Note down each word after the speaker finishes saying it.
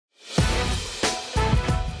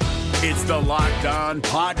It's the Locked On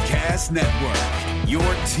Podcast Network, your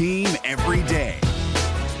team every day.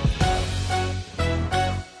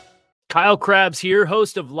 Kyle Krabs here,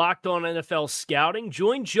 host of Locked On NFL Scouting.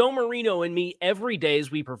 Join Joe Marino and me every day as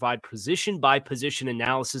we provide position-by-position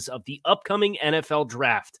analysis of the upcoming NFL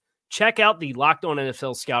Draft. Check out the Locked On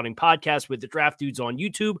NFL Scouting podcast with the Draft Dudes on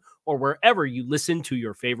YouTube or wherever you listen to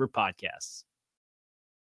your favorite podcasts.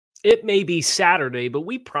 It may be Saturday, but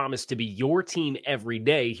we promise to be your team every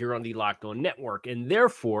day here on the Locked On Network, and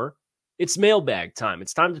therefore, it's mailbag time.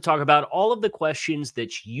 It's time to talk about all of the questions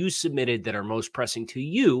that you submitted that are most pressing to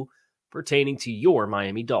you pertaining to your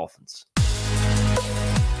Miami Dolphins.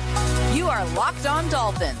 You are Locked On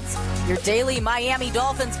Dolphins, your daily Miami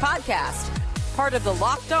Dolphins podcast, part of the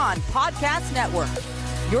Locked On Podcast Network,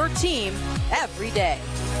 your team every day.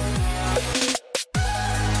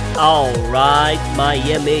 All right,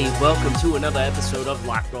 Miami, welcome to another episode of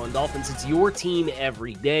Locked On Dolphins. It's your team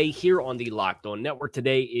every day here on the Locked On Network.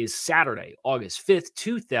 Today is Saturday, August 5th,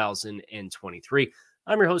 2023.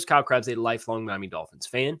 I'm your host, Kyle Krabs, a lifelong Miami Dolphins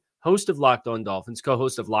fan, host of Locked On Dolphins,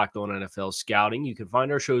 co-host of Locked On NFL Scouting. You can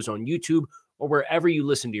find our shows on YouTube or wherever you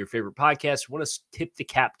listen to your favorite podcasts. I want to tip the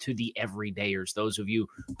cap to the everydayers, those of you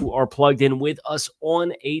who are plugged in with us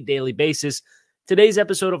on a daily basis. Today's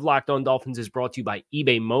episode of Locked On Dolphins is brought to you by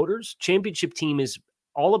eBay Motors. Championship Team is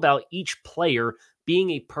all about each player being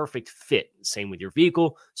a perfect fit. Same with your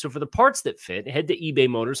vehicle. So for the parts that fit, head to eBay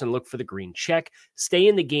Motors and look for the green check. Stay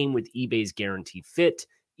in the game with eBay's Guaranteed Fit.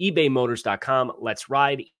 ebaymotors.com. Let's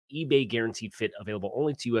ride. eBay Guaranteed Fit available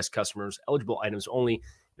only to U.S. customers. Eligible items only.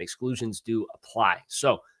 And exclusions do apply.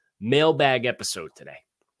 So mailbag episode today.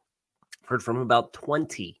 Heard from about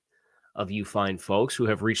 20 of you fine folks who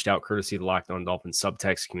have reached out courtesy of the Locked On Dolphins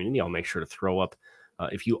subtext community. I'll make sure to throw up,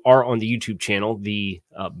 if you are on the YouTube channel, the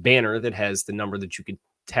banner that has the number that you can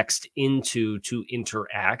text into to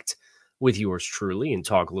interact with yours truly and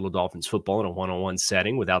talk a little Dolphins football in a one-on-one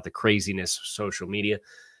setting without the craziness of social media.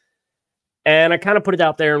 And I kind of put it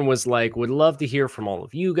out there and was like, would love to hear from all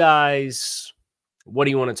of you guys. What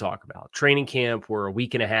do you want to talk about? Training camp, we're a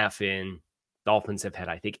week and a half in. Dolphins have had,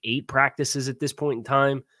 I think, 8 practices at this point in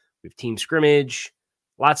time. We have team scrimmage,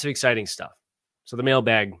 lots of exciting stuff. So the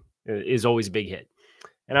mailbag is always a big hit.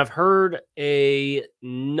 And I've heard a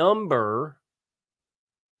number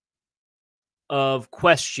of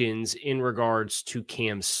questions in regards to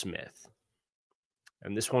Cam Smith.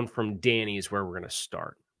 And this one from Danny is where we're going to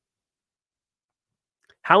start.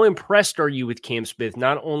 How impressed are you with Cam Smith,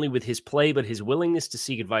 not only with his play, but his willingness to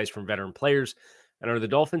seek advice from veteran players? And are the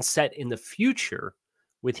Dolphins set in the future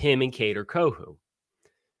with him and Kader Kohou?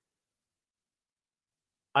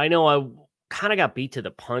 I know I kind of got beat to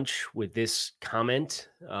the punch with this comment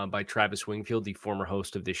by Travis Wingfield, the former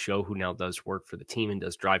host of this show, who now does work for the team and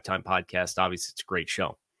does Drive Time Podcast. Obviously, it's a great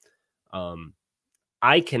show.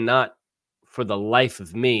 I cannot, for the life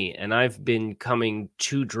of me, and I've been coming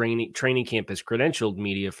to training camp as credentialed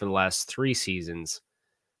media for the last 3 seasons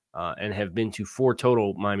and have been to 4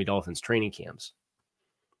 total Miami Dolphins training camps.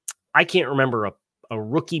 I can't remember a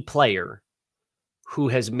rookie player who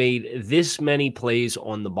has made this many plays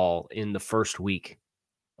on the ball in the first week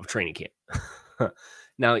of training camp.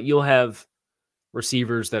 Now, you'll have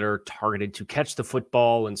receivers that are targeted to catch the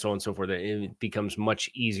football and so on and so forth. It becomes much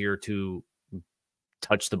easier to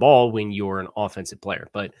touch the ball when you're an offensive player.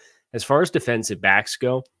 But as far as defensive backs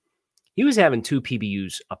go, he was having 2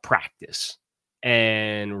 PBUs a practice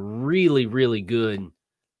and really, really good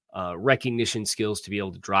recognition skills to be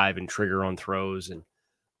able to drive and trigger on throws and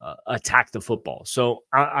attack the football. So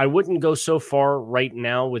I wouldn't go so far right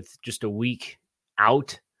now with just a week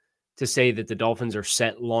out to say that the Dolphins are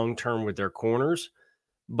set long-term with their corners,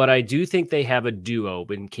 but I do think they have a duo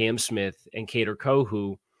in Cam Smith and Kader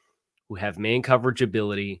Kohou who have man coverage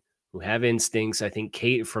ability, who have instincts. I think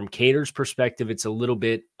from Kader's perspective, it's a little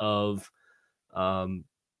bit of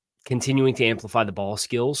continuing to amplify the ball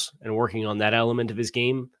skills and working on that element of his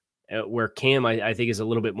game, where Cam, I think, is a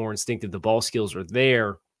little bit more instinctive. The ball skills are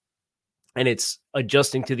there, and it's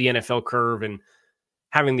adjusting to the NFL curve and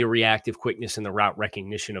having the reactive quickness and the route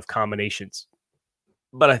recognition of combinations.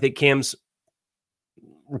 But I think Cam's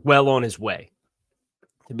well on his way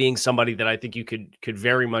to being somebody that I think you could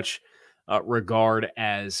very much regard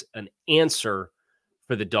as an answer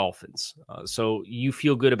for the Dolphins. So you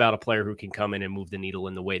feel good about a player who can come in and move the needle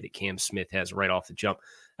in the way that Cam Smith has right off the jump.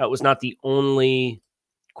 That was not the only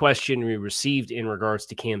question we received in regards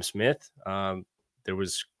to Cam Smith. There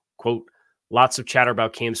was, quote, lots of chatter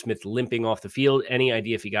about Cam Smith limping off the field. Any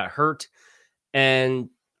idea if he got hurt? And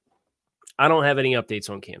I don't have any updates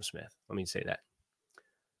on Cam Smith. Let me say that.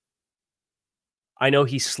 I know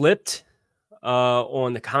he slipped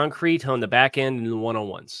on the concrete, on the back end, and the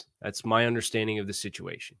one-on-ones. That's my understanding of the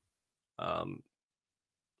situation.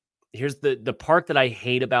 Here's the part that I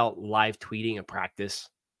hate about live tweeting a practice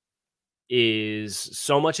is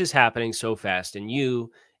so much is happening so fast, and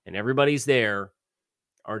you and everybody's there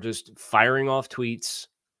are just firing off tweets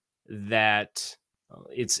that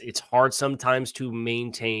it's hard sometimes to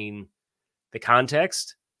maintain the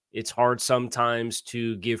context. It's hard sometimes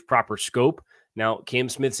to give proper scope. Now, Cam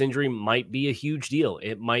Smith's injury might be a huge deal.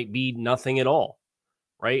 It might be nothing at all,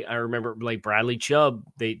 right? I remember like Bradley Chubb,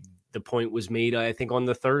 the point was made, I think, on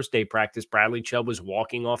the Thursday practice. Bradley Chubb was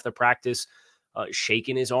walking off the practice,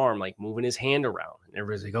 shaking his arm, like moving his hand around. And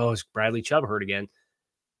everybody's like, oh, is Bradley Chubb hurt again?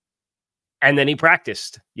 And then he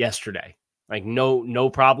practiced yesterday. Like no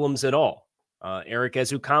problems at all. Eric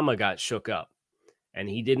Ezukama got shook up and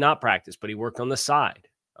he did not practice, but he worked on the side.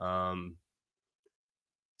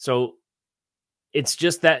 So it's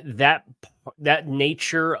just that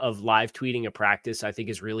nature of live tweeting a practice, I think,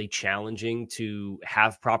 is really challenging to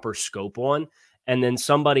have proper scope on. And then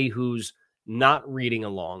somebody who's not reading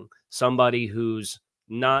along, somebody who's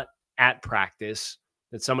not at practice,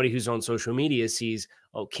 that somebody who's on social media sees,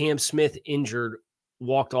 oh, Cam Smith injured,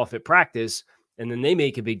 walked off at practice, and then they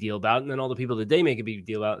make a big deal about it, and then all the people that they make a big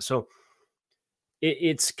deal about it. So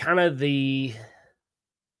it's kind of it's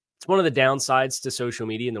one of the downsides to social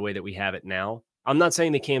media in the way that we have it now. I'm not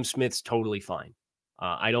saying that Cam Smith's totally fine.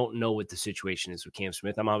 I don't know what the situation is with Cam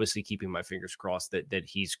Smith. I'm obviously keeping my fingers crossed that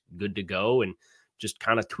he's good to go and just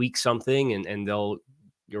kind of tweak something and they'll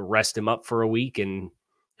rest him up for a week and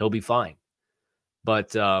he'll be fine. But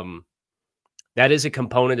that is a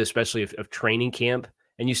component, especially of training camp.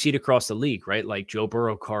 And you see it across the league, right? Like Joe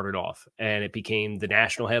Burrow carted off and it became the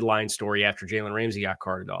national headline story after Jalen Ramsey got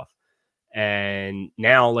carted off. And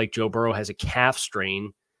now, like, Joe Burrow has a calf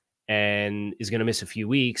strain and is going to miss a few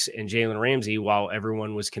weeks. And Jalen Ramsey, while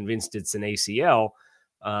everyone was convinced it's an ACL,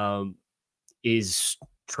 is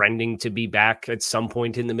trending to be back at some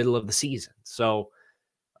point in the middle of the season. So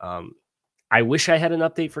I wish I had an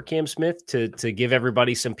update for Cam Smith to give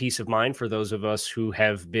everybody some peace of mind for those of us who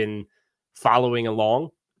have been following along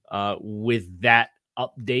with that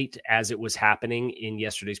update as it was happening in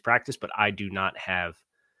yesterday's practice, but I do not have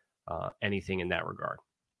anything in that regard.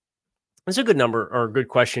 That's a good number or a good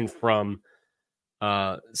question from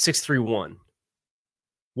 631.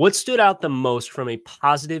 What stood out the most from a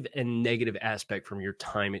positive and negative aspect from your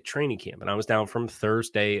time at training camp? And I was down from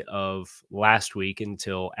Thursday of last week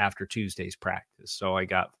until after Tuesday's practice. So I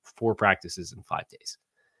got 4 practices in 5 days.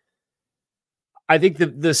 I think the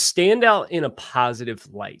standout in a positive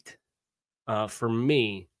light for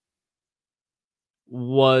me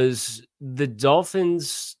was the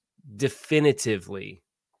Dolphins definitively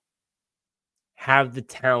have the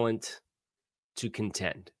talent to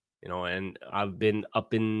contend, and I've been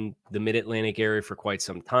up in the Mid-Atlantic area for quite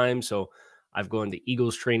some time. So I've gone to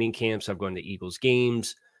Eagles training camps. I've gone to Eagles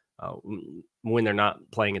games when they're not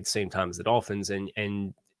playing at the same time as the Dolphins.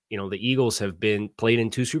 And the Eagles have been played in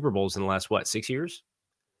 2 Super Bowls in the last, 6 years?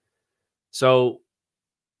 So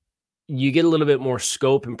you get a little bit more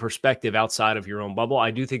scope and perspective outside of your own bubble.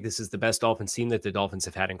 I do think this is the best Dolphins team that the Dolphins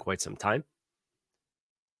have had in quite some time.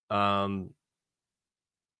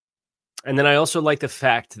 And then I also like the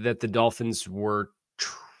fact that the Dolphins were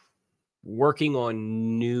working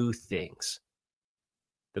on new things.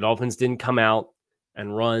 The Dolphins didn't come out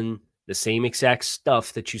and run the same exact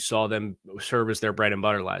stuff that you saw them serve as their bread and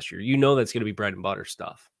butter last year. That's going to be bread and butter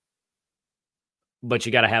stuff. But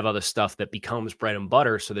you got to have other stuff that becomes bread and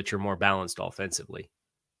butter so that you're more balanced offensively.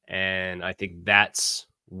 And I think that's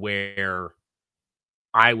where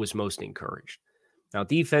I was most encouraged. Now,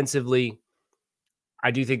 defensively, I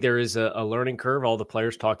do think there is a learning curve. All the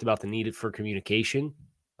players talked about the need for communication.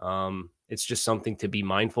 It's just something to be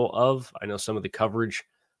mindful of. I know some of the coverage,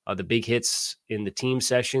 the big hits in the team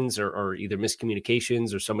sessions are either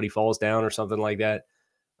miscommunications or somebody falls down or something like that.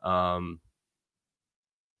 So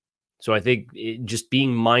I think just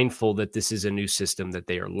being mindful that this is a new system that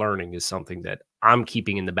they are learning is something that I'm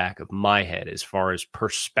keeping in the back of my head as far as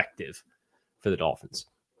perspective for the Dolphins.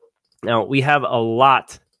 Now, we have a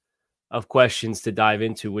lot of questions to dive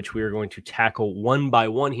into, which we are going to tackle one by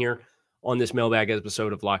one here on this mailbag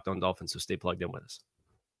episode of Locked On Dolphins. So stay plugged in with us.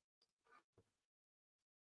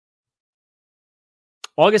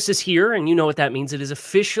 August is here, and you know what that means. It is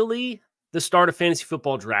officially the start of fantasy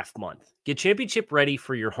football draft month. Get championship ready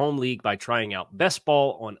for your home league by trying out Best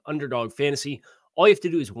Ball on Underdog Fantasy. All you have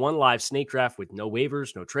to do is one live snake draft with no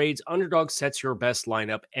waivers, no trades. Underdog sets your best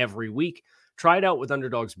lineup every week. Try it out with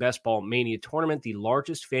Underdog's Best Ball Mania tournament. The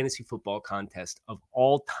largest fantasy football contest of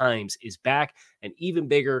all times is back, and even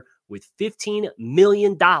bigger, with $15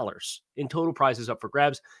 million in total prizes up for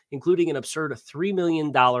grabs, including an absurd $3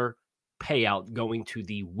 million payout going to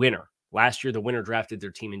the winner. Last year, the winner drafted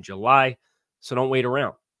their team in July, so don't wait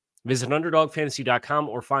around. Visit UnderdogFantasy.com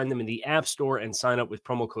or find them in the App Store and sign up with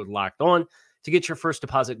promo code LOCKEDON to get your first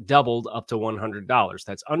deposit doubled up to $100.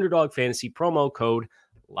 That's Underdog Fantasy, promo code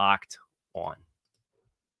LOCKEDON.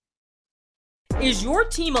 Is your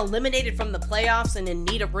team eliminated from the playoffs and in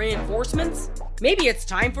need of reinforcements? Maybe it's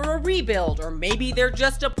time for a rebuild, or maybe they're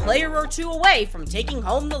just a player or two away from taking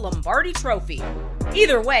home the Lombardi Trophy.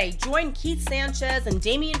 Either way, join Keith Sanchez and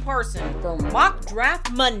Damian Parson for Mock Draft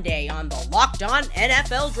Monday on the Locked On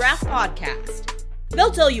NFL Draft Podcast. They'll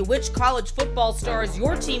tell you which college football stars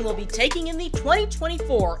your team will be taking in the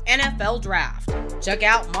 2024 NFL Draft. Check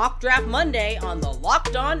out Mock Draft Monday on the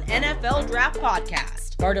Locked On NFL Draft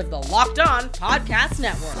Podcast, part of the Locked On Podcast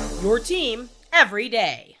Network, your team every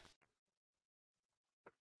day.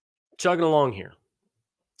 Chugging along here.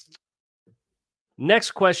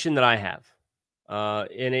 Next question that I have,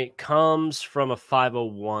 and it comes from a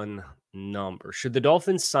 501 number. Should the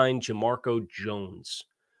Dolphins sign Jamarco Jones,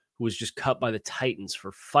 who was just cut by the Titans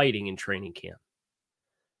for fighting in training camp?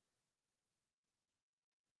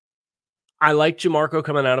 I like Jamarco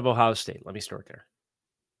coming out of Ohio State. Let me start there.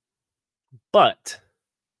 But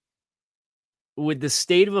with the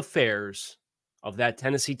state of affairs of that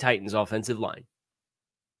Tennessee Titans offensive line,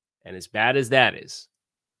 and as bad as that is,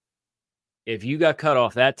 if you got cut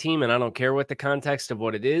off that team, and I don't care what the context of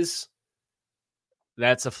what it is,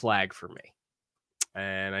 that's a flag for me.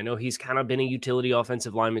 And I know he's kind of been a utility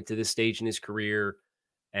offensive lineman to this stage in his career,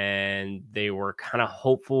 and they were kind of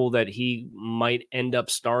hopeful that he might end up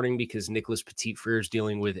starting because Nicholas Petit-Frere is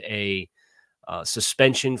dealing with a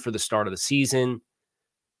suspension for the start of the season.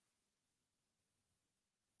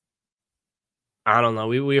 I don't know.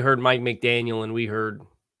 We heard Mike McDaniel and we heard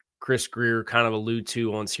Chris Greer kind of allude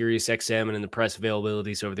to on SiriusXM and in the press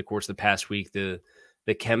availabilities over the course of the past week, the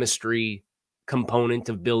chemistry component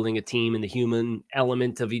of building a team and the human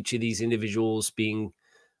element of each of these individuals being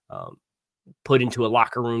put into a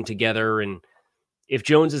locker room together. And if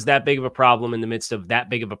Jones is that big of a problem in the midst of that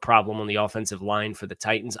big of a problem on the offensive line for the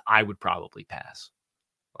Titans, I would probably pass.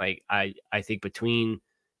 Like I think between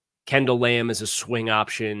Kendall Lamb as a swing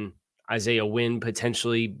option, Isaiah Wynn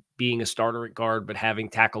potentially being a starter at guard, but having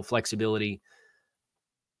tackle flexibility,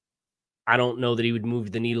 I don't know that he would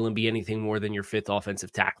move the needle and be anything more than your fifth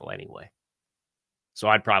offensive tackle anyway. So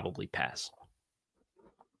I'd probably pass.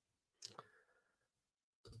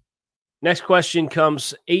 Next question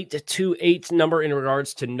comes 828 number in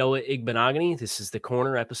regards to Noah Igbenogany. This is the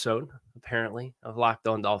corner episode, apparently, of Locked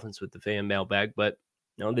On Dolphins with the fan mailbag. But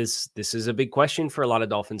no, this is a big question for a lot of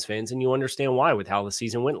Dolphins fans, and you understand why with how the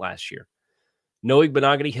season went last year. Noah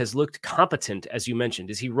Igbenogany has looked competent, as you mentioned.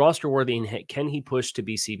 Is he roster worthy, and can he push to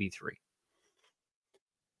be CB3?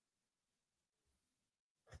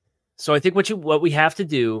 So I think what we have to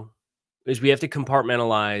do is we have to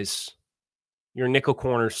compartmentalize your nickel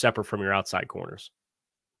corners separate from your outside corners.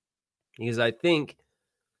 Because I think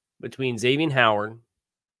between Xavier Howard,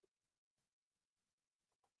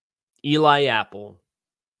 Eli Apple,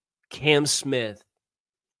 Cam Smith,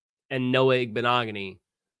 and Noah Igbenogany,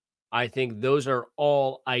 I think those are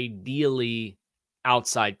all ideally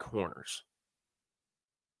outside corners.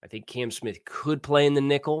 I think Cam Smith could play in the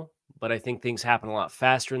nickel, but I think things happen a lot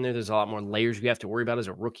faster in there. There's a lot more layers you have to worry about as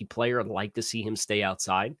a rookie player. I'd like to see him stay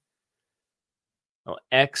outside. Now,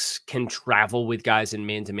 X can travel with guys in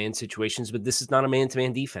man-to-man situations, but this is not a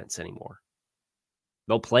man-to-man defense anymore.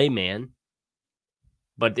 They'll play man,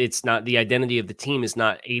 but it's not the identity of the team is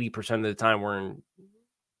not 80% of the time we're in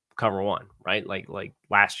cover one, right? Like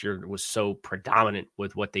last year was so predominant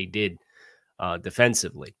with what they did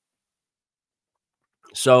defensively.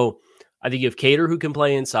 So I think you have Cater who can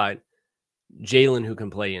play inside, Jalen who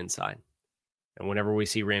can play inside. And whenever we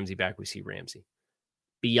see Ramsey back, we see Ramsey.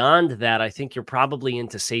 Beyond that, I think you're probably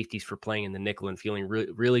into safeties for playing in the nickel and feeling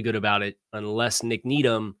really good about it, unless Nick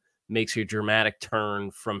Needham makes a dramatic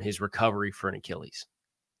turn from his recovery for an Achilles.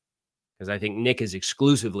 Because I think Nick is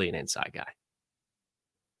exclusively an inside guy.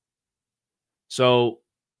 So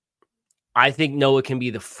I think Noah can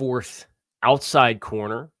be the fourth outside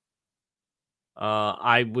corner.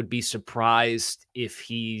 I would be surprised if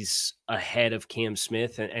he's ahead of Cam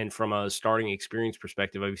Smith. And from a starting experience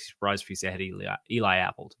perspective, I'd be surprised if he's ahead of Eli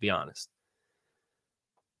Apple, to be honest.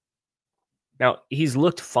 Now, he's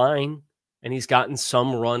looked fine, and he's gotten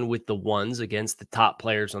some run with the ones against the top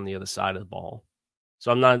players on the other side of the ball.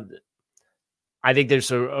 So I think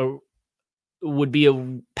there's would be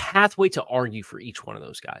a pathway to argue for each one of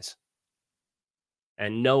those guys.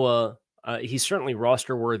 And Noah, he's certainly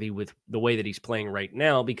roster worthy with the way that he's playing right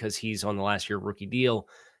now because he's on the last year rookie deal,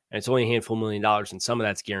 and it's only a handful $1 million, and some of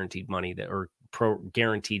that's guaranteed money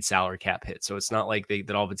guaranteed salary cap hit. So it's not like the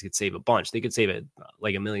Dolphins could save a bunch. They could save it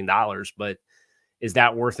like $1 million, but is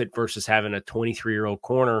that worth it versus having a 23-year-old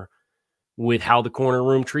corner with how the corner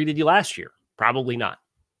room treated you last year? Probably not,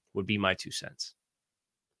 would be my 2 cents.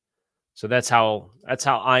 So that's how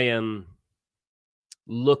I am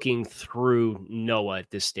looking through Noah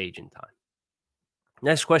at this stage in time.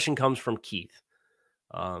 Next question comes from Keith.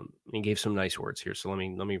 He gave some nice words here, so let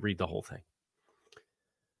me read the whole thing.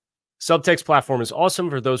 Subtext platform is awesome.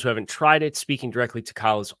 For those who haven't tried it, speaking directly to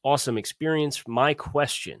Kyle's awesome experience, my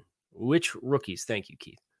question, which rookies, thank you,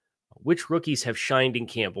 Keith, which rookies have shined in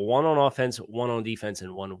camp? One on offense, one on defense,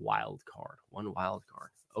 and one wild card. One wild card.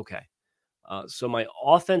 Okay. So my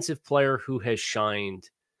offensive player who has shined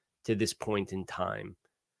to this point in time,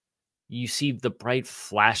 you see the bright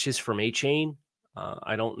flashes from A-Chain.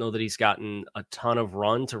 I don't know that he's gotten a ton of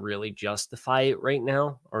run to really justify it right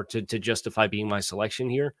now, or to justify being my selection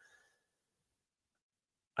here.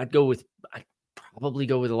 I'd probably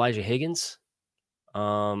go with Elijah Higgins.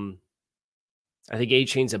 I think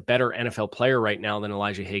A-Chain's a better NFL player right now than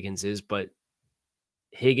Elijah Higgins is, but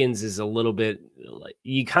Higgins is a little bit,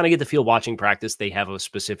 you kind of get the feel watching practice they have a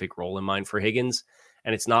specific role in mind for Higgins,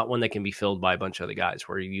 and it's not one that can be filled by a bunch of other guys,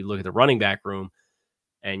 where you look at the running back room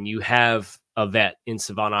and you have a vet in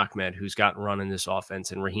Savon Ahmed who's gotten run in this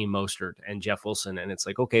offense, and Raheem Mostert and Jeff Wilson, and it's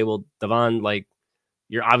like, okay, well, Devon, like,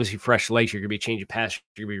 you're obviously fresh legs, you're going to be a change of pass,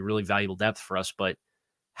 you're going to be really valuable depth for us, but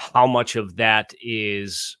how much of that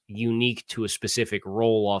is unique to a specific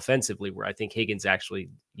role offensively, where I think Higgins actually,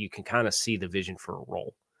 you can kind of see the vision for a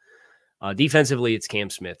role. Defensively, it's Cam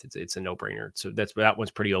Smith. It's a no-brainer. So that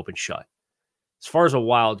one's pretty open shut. As far as a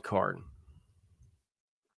wild card,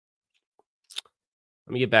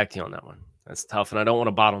 let me get back to you on that one. That's tough, and I don't want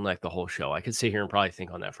to bottleneck the whole show. I could sit here and probably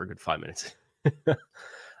think on that for a good 5 minutes.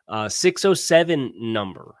 607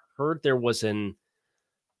 number. Heard there was an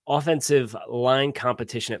offensive line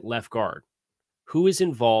competition at left guard. Who is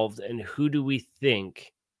involved and who do we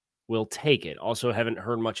think will take it? Also, haven't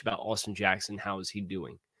heard much about Austin Jackson. How is he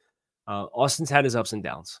doing? Austin's had his ups and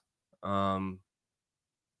downs. I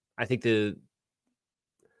think the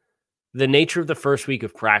nature of the first week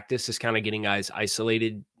of practice is kind of getting guys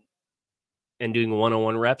isolated and doing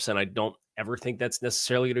one-on-one reps, and I don't ever think that's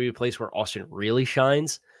necessarily going to be a place where Austin really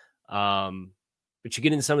shines. But you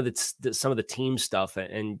get into some of the team stuff,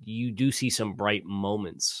 and you do see some bright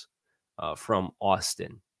moments from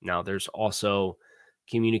Austin. Now, there's also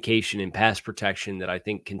communication and pass protection that I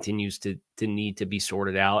think continues to need to be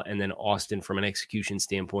sorted out. And then Austin, from an execution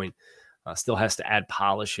standpoint, still has to add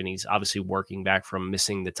polish, and he's obviously working back from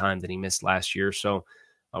missing the time that he missed last year. So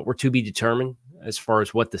we're to be determined as far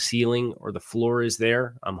as what the ceiling or the floor is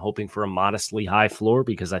there. I'm hoping for a modestly high floor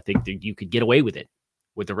because I think that you could get away with it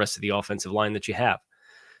with the rest of the offensive line that you have.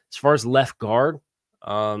 As far as left guard,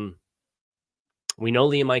 we know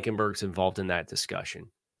Liam Eichenberg's involved in that discussion.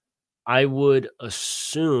 I would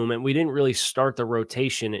assume, and we didn't really start the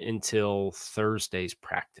rotation until Thursday's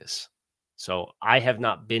practice. So I have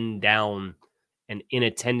not been down and in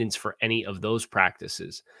attendance for any of those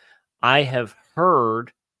practices. I have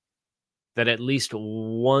heard that at least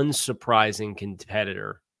one surprising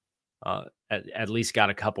competitor at least got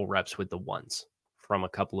a couple reps with the ones from a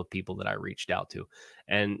couple of people that I reached out to.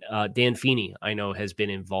 And Dan Feeney, I know, has been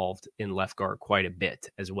involved in left guard quite a bit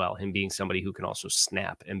as well, him being somebody who can also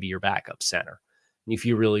snap and be your backup center. And you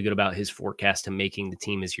feel really good about his forecast to making the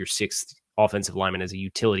team as your sixth offensive lineman as a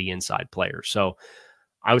utility inside player. So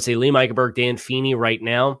I would say Liam Eichenberg, Dan Feeney right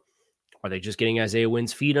now. Are they just getting Isaiah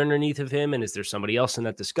Wynn's feet underneath of him? And is there somebody else in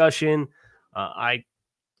that discussion? I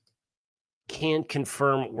can't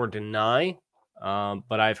confirm or deny,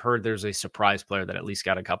 but I've heard there's a surprise player that at least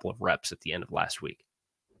got a couple of reps at the end of last week.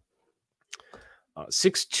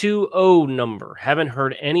 620 number. Haven't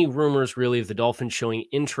heard any rumors really of the Dolphins showing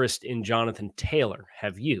interest in Jonathan Taylor.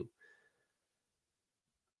 Have you?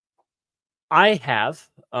 I have.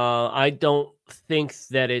 I don't think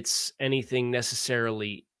that it's anything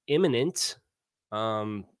necessarily imminent.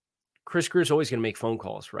 Chris Greer is always going to make phone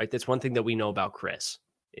calls, right? That's one thing that we know about Chris,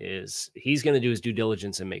 is he's going to do his due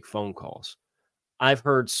diligence and make phone calls. I've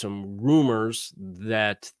heard some rumors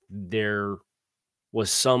that there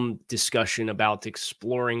was some discussion about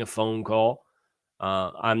exploring a phone call.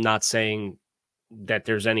 I'm not saying that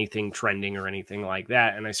there's anything trending or anything like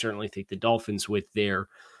that. And I certainly think the Dolphins, with their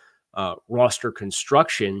roster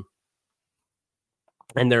construction,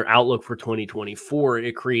 and their outlook for 2024,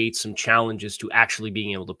 it creates some challenges to actually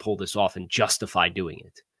being able to pull this off and justify doing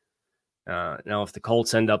it. Now, if the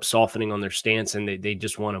Colts end up softening on their stance and they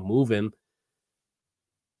just want to move him,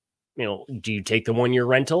 do you take the 1-year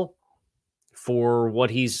rental for what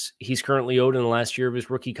he's currently owed in the last year of his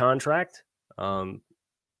rookie contract?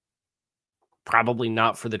 Probably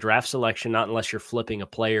not for the draft selection, not unless you're flipping a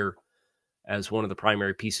player as one of the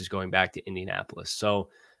primary pieces going back to Indianapolis. So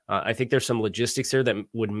I think there's some logistics there that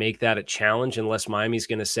would make that a challenge unless Miami's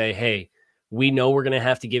going to say, hey, we know we're going to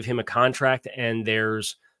have to give him a contract and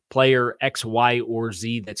there's player X, Y, or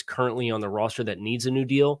Z that's currently on the roster that needs a new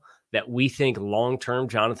deal, that we think long-term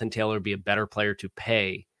Jonathan Taylor would be a better player to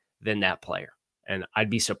pay than that player. And I'd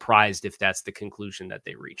be surprised if that's the conclusion that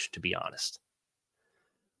they reach, to be honest.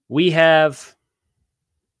 We have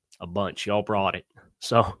a bunch. Y'all brought it.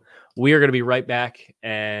 So we are going to be right back,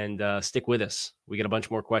 and stick with us. We got a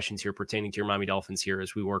bunch more questions here pertaining to your Miami Dolphins here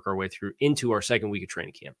as we work our way through into our second week of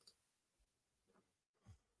training camp.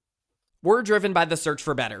 We're driven by the search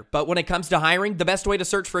for better, but when it comes to hiring, the best way to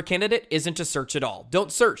search for a candidate isn't to search at all.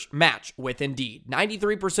 Don't search, match with Indeed.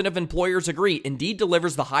 93% of employers agree Indeed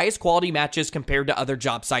delivers the highest quality matches compared to other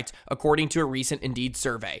job sites, according to a recent Indeed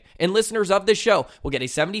survey. And listeners of this show will get a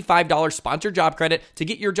 $75 sponsored job credit to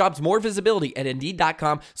get your jobs more visibility at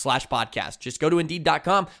Indeed.com/podcast. Just go to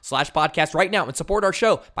Indeed.com/podcast right now and support our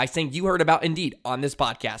show by saying you heard about Indeed on this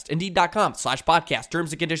podcast. Indeed.com/podcast.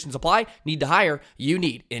 Terms and conditions apply. Need to hire? You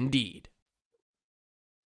need Indeed.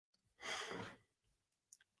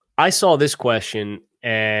 I saw this question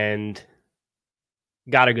and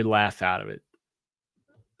got a good laugh out of it.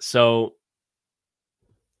 So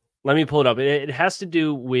let me pull it up. It has to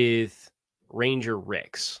do with Ranger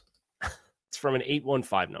Ricks. It's from an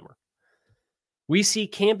 815 number. We see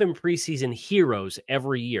camp and preseason heroes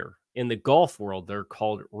every year. In the golf world, they're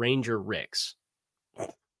called Ranger Ricks.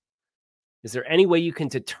 Is there any way you can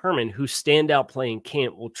determine who standout play in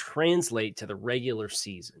camp will translate to the regular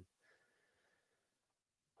season?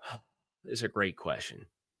 This is a great question.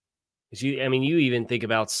 You even think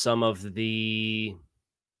about some of the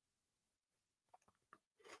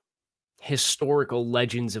historical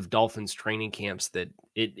legends of Dolphins training camps that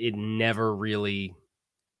it never really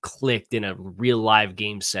clicked in a real live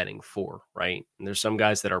game setting for, right? And there's some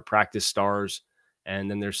guys that are practice stars, and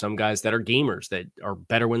then there's some guys that are gamers that are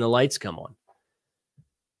better when the lights come on.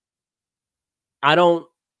 I don't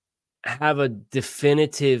have a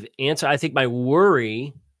definitive answer. I think my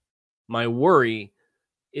worry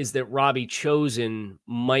is that Robbie Chosen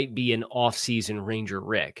might be an off-season Ranger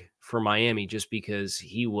Rick for Miami just because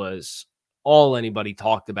he was all anybody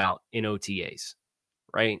talked about in OTAs,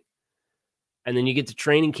 right? And then you get to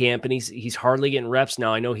training camp and he's hardly getting reps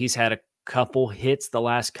now. I know he's had a couple hits the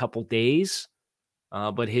last couple days,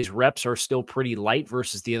 but his reps are still pretty light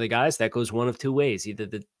versus the other guys. That goes one of two ways. Either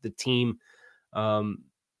the team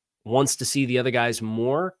wants to see the other guys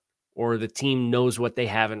more, or the team knows what they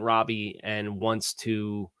have in Robbie and you want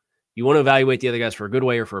to evaluate the other guys for a good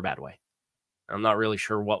way or for a bad way. I'm not really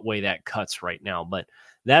sure what way that cuts right now, but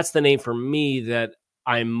that's the name for me that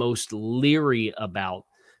I'm most leery about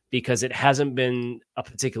because it hasn't been a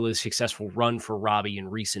particularly successful run for Robbie in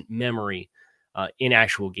recent memory in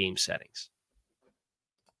actual game settings.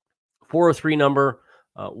 403 number,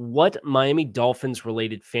 what Miami Dolphins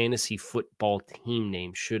related fantasy football team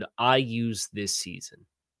name should I use this season?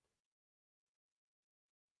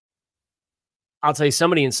 I'll tell you,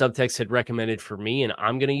 somebody in subtext had recommended for me, and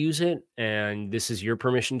I'm going to use it, and this is your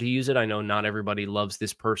permission to use it. I know not everybody loves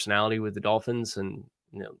this personality with the Dolphins, and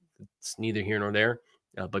it's neither here nor there,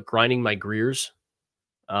 but Grinding My Greers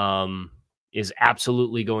is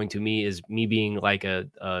absolutely going to me, is me being like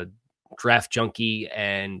a draft junkie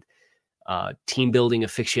and team building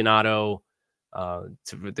aficionado,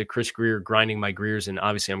 to the Chris Greer Grinding My Greers, and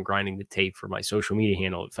obviously I'm grinding the tape for my social media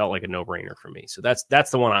handle. It felt like a no-brainer for me. So that's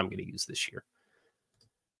the one I'm going to use this year.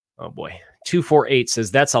 Oh boy. 248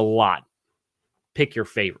 says that's a lot. Pick your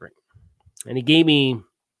favorite. And he gave me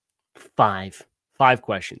five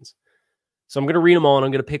questions. So I'm going to read them all and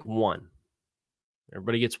I'm going to pick one.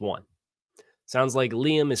 Everybody gets one. Sounds like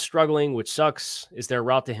Liam is struggling, which sucks. Is there a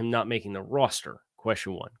route to him not making the roster?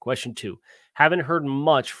 Question one. Question two. Haven't heard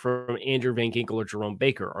much from Andrew Van Ginkel or Jerome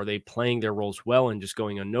Baker. Are they playing their roles well and just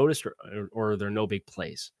going unnoticed, or are there no big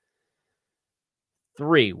plays?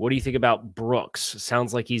 3, what do you think about Brooks?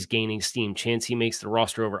 Sounds like he's gaining steam. Chance he makes the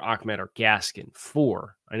roster over Ahmed or Gaskin.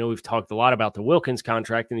 4, I know we've talked a lot about the Wilkins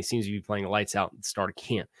contract, and he seems to be playing lights out at the start of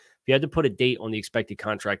camp. If you had to put a date on the expected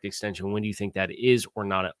contract extension, when do you think that is, or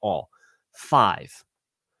not at all? 5,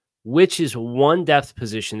 which is one depth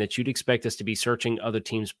position that you'd expect us to be searching other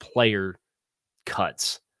teams' player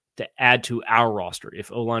cuts to add to our roster?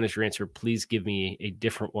 If O-line is your answer, please give me a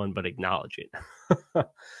different one, but acknowledge it.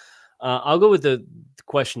 I'll go with the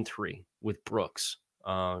question 3 with Brooks,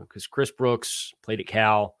 because Chris Brooks played at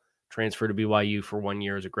Cal, transferred to BYU for 1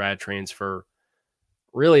 year as a grad transfer.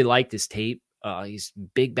 Really liked his tape. He's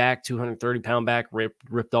big back, 230-pound back,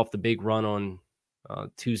 ripped off the big run on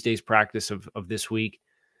Tuesday's practice of this week.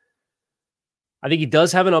 I think he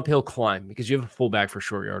does have an uphill climb because you have a fullback for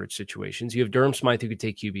short yardage situations. You have Durham Smythe who could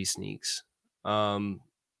take QB sneaks. I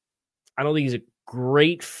don't think he's a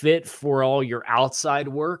great fit for all your outside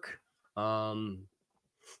work. But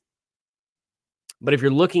if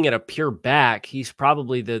you're looking at a pure back, he's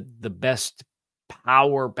probably the best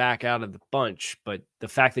power back out of the bunch. But the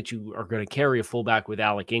fact that you are going to carry a fullback with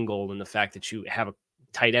Alec Ingold and the fact that you have a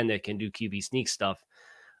tight end that can do QB sneak stuff,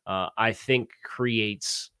 I think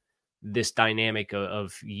creates this dynamic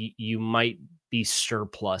of you might be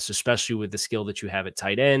surplus, especially with the skill that you have at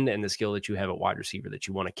tight end and the skill that you have at wide receiver that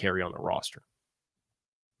you want to carry on the roster.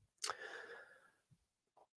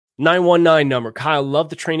 919 number. Kyle, love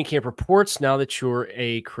the training camp reports. Now that you're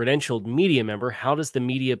a credentialed media member, how does the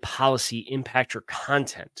media policy impact your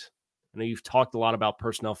content? I know you've talked a lot about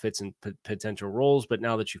personnel fits and potential roles, but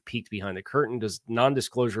now that you've peeked behind the curtain, does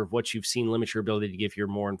non-disclosure of what you've seen limit your ability to give your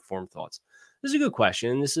more informed thoughts? This is a good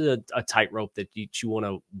question. This is a tightrope that you want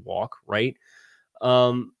to walk, right?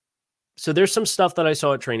 So there's some stuff that I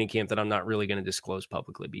saw at training camp that I'm not really going to disclose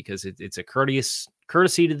publicly because it's a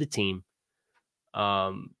courtesy to the team.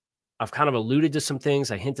 I've kind of alluded to some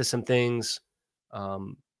things. I hint to some things. But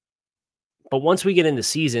once we get into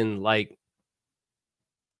season, like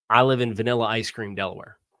I live in Vanilla Ice Cream,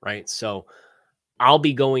 Delaware, right? So I'll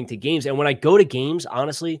be going to games. And when I go to games,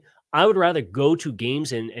 honestly, I would rather go to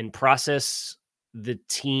games and process the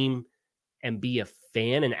team and be a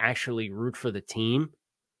fan and actually root for the team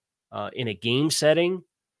in a game setting.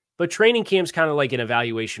 But training camp's kind of like an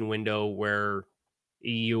evaluation window where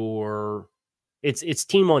it's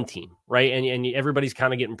team on team, right? And everybody's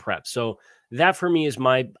kind of getting prepped. So that for me is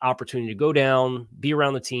my opportunity to go down, be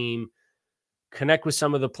around the team, connect with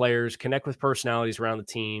some of the players, connect with personalities around the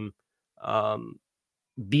team,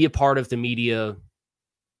 be a part of the media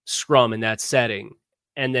scrum in that setting.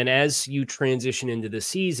 And then as you transition into the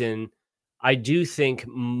season, I do think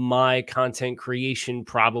my content creation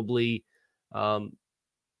probably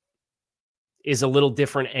is a little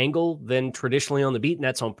different angle than traditionally on the beat. And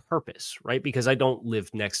that's on purpose, right? Because I don't live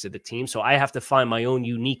next to the team. So I have to find my own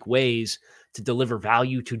unique ways to deliver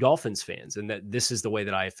value to Dolphins fans. And that this is the way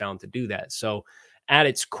that I have found to do that. So at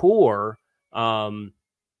its core,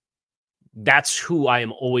 that's who I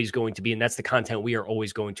am always going to be. And that's the content we are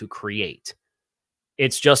always going to create.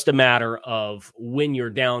 It's just a matter of when you're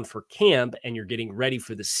down for camp and you're getting ready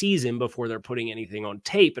for the season before they're putting anything on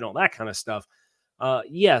tape and all that kind of stuff.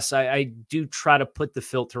 Yes, I do try to put the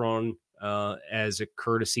filter on as a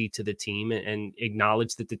courtesy to the team and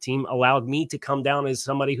acknowledge that the team allowed me to come down as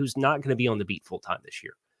somebody who's not going to be on the beat full time this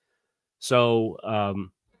year. So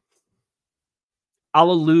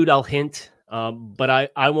I'll hint, but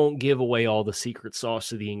I won't give away all the secret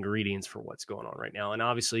sauce of the ingredients for what's going on right now. And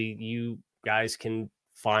obviously you guys can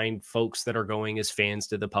find folks that are going as fans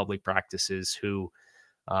to the public practices who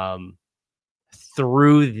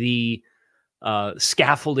through the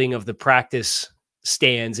scaffolding of the practice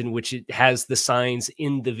stands in which it has the signs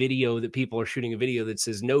in the video that people are shooting a video that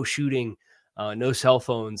says no shooting, no cell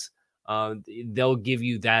phones. They'll give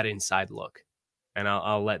you that inside look, and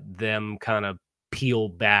I'll let them kind of peel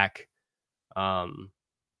back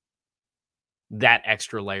that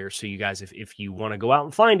extra layer. So you guys, if you want to go out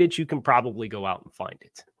and find it, you can probably go out and find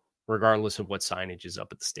it, regardless of what signage is up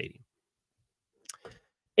at the stadium.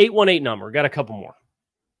 818 number. Got a couple more.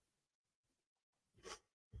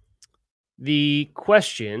 The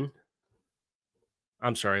question,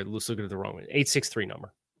 I'm sorry, let's look at the wrong one. 863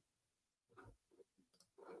 number.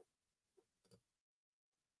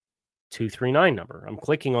 239 number. I'm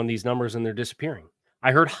clicking on these numbers and they're disappearing.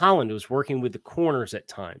 I heard Holland was working with the corners at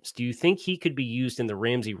times. Do you think he could be used in the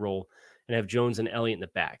Ramsey role and have Jones and Elliott in the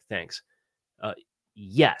back? Thanks.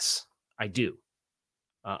 Yes, I do.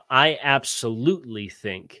 I absolutely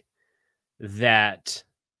think that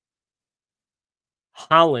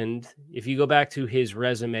Holland, if you go back to his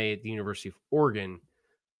resume at the University of Oregon,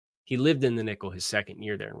 he lived in the nickel his second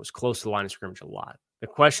year there and was close to the line of scrimmage a lot. The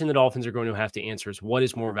question the Dolphins are going to have to answer is what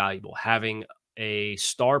is more valuable, having a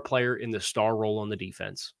star player in the star role on the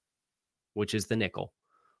defense, which is the nickel,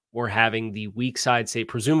 or having the weak side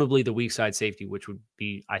presumably the weak side safety, which would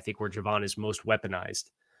be, I think, where Javon is most weaponized,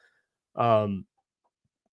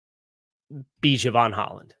 be Javon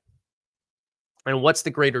Holland. And what's the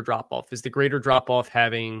greater drop-off? Is the greater drop-off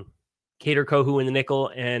having Kader Kohu in the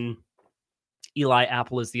nickel and Eli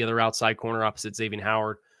Apple as the other outside corner opposite Xavier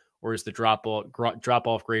Howard? Or is the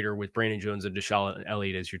drop-off greater with Brandon Jones and Deshaun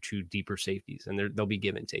Elliott as your two deeper safeties? And there'll be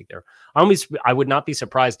give and take there. I would not be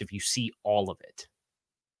surprised if you see all of it,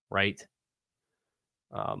 right?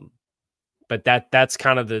 But that's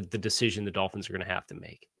kind of the decision the Dolphins are going to have to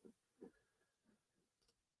make.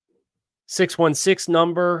 616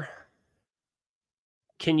 number.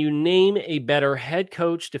 Can you name a better head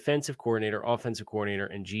coach, defensive coordinator, offensive coordinator,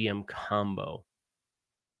 and GM combo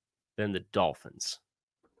than the Dolphins?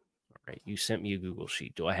 All right, you sent me a Google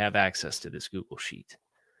sheet. Do I have access to this Google sheet?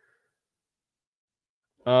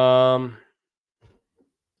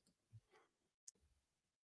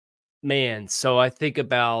 Man, so I think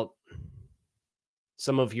about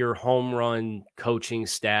some of your home run coaching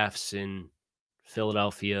staffs in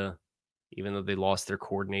Philadelphia, even though they lost their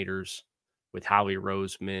coordinators, with Howie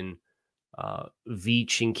Roseman,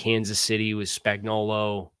 Veach in Kansas City with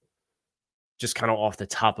Spagnuolo. Just kind of off the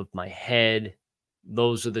top of my head,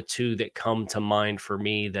 those are the two that come to mind for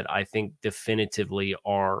me that I think definitively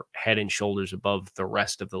are head and shoulders above the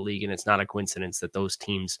rest of the league. And it's not a coincidence that those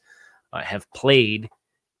teams have played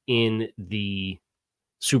in the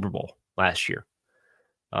Super Bowl last year.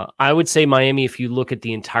 I would say Miami, if you look at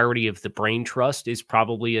the entirety of the brain trust, is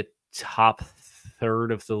probably a top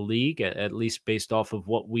third of the league, at least based off of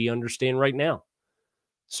what we understand right now.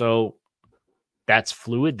 So that's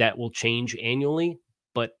fluid. That will change annually.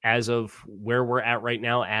 But as of where we're at right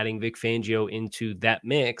now, adding Vic Fangio into that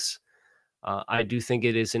mix, I do think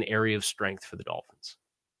it is an area of strength for the Dolphins.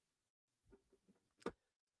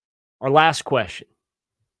 Our last question.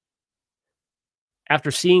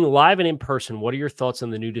 After seeing live and in person, what are your thoughts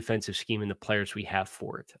on the new defensive scheme and the players we have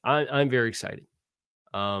for it? I'm very excited.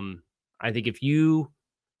 I think if you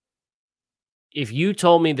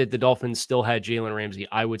told me that the Dolphins still had Jalen Ramsey,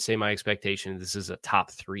 I would say my expectation, this is a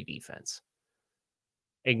top 3 defense.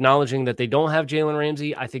 Acknowledging that they don't have Jalen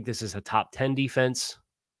Ramsey, I think this is a top 10 defense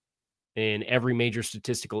in every major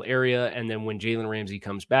statistical area. And then when Jalen Ramsey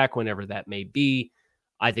comes back, whenever that may be,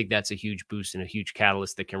 I think that's a huge boost and a huge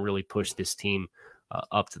catalyst that can really push this team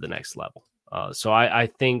up to the next level. So I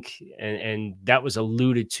think, and that was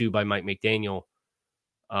alluded to by Mike McDaniel.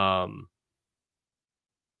 Was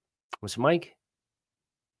it Mike?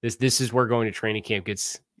 This is where going to training camp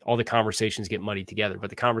gets, all the conversations get muddied together.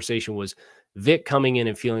 But the conversation was Vic coming in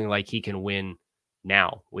and feeling like he can win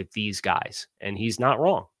now with these guys. And he's not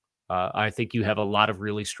wrong. I think you have a lot of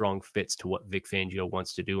really strong fits to what Vic Fangio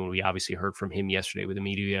wants to do. And we obviously heard from him yesterday with the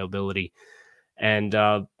media availability. And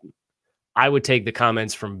I would take the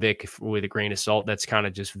comments from Vic with a grain of salt. That's kind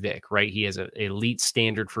of just Vic, right? He has an elite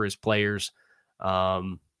standard for his players,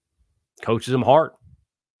 coaches them hard.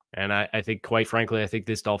 And I think, quite frankly, I think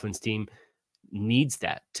this Dolphins team needs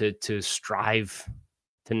that to strive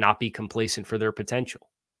to not be complacent for their potential.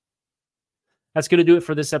 That's going to do it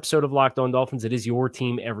for this episode of Locked On Dolphins. It is your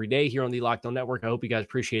team every day here on the Locked On Network. I hope you guys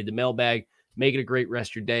appreciated the mailbag. Make it a great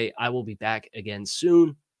rest of your day. I will be back again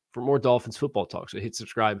soon for more Dolphins football talk. So hit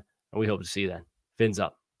subscribe, and we hope to see you then. Fins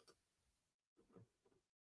up.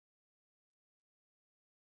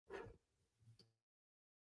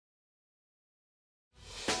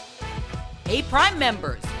 Hey, Prime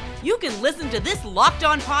members, you can listen to this Locked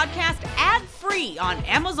On podcast ad-free on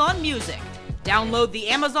Amazon Music. Download the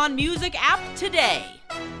Amazon Music app today.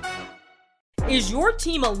 Is your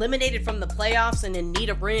team eliminated from the playoffs and in need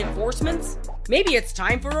of reinforcements? Maybe it's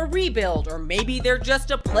time for a rebuild, or maybe they're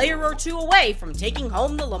just a player or two away from taking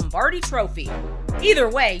home the Lombardi Trophy. Either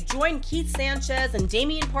way, join Keith Sanchez and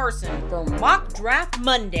Damian Parson for Mock Draft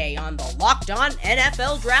Monday on the Locked On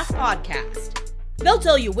NFL Draft Podcast. They'll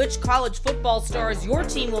tell you which college football stars your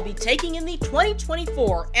team will be taking in the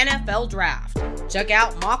 2024 NFL Draft. Check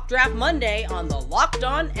out Mock Draft Monday on the Locked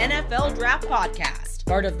On NFL Draft Podcast,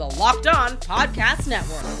 part of the Locked On Podcast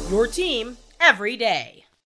Network. Your team every day.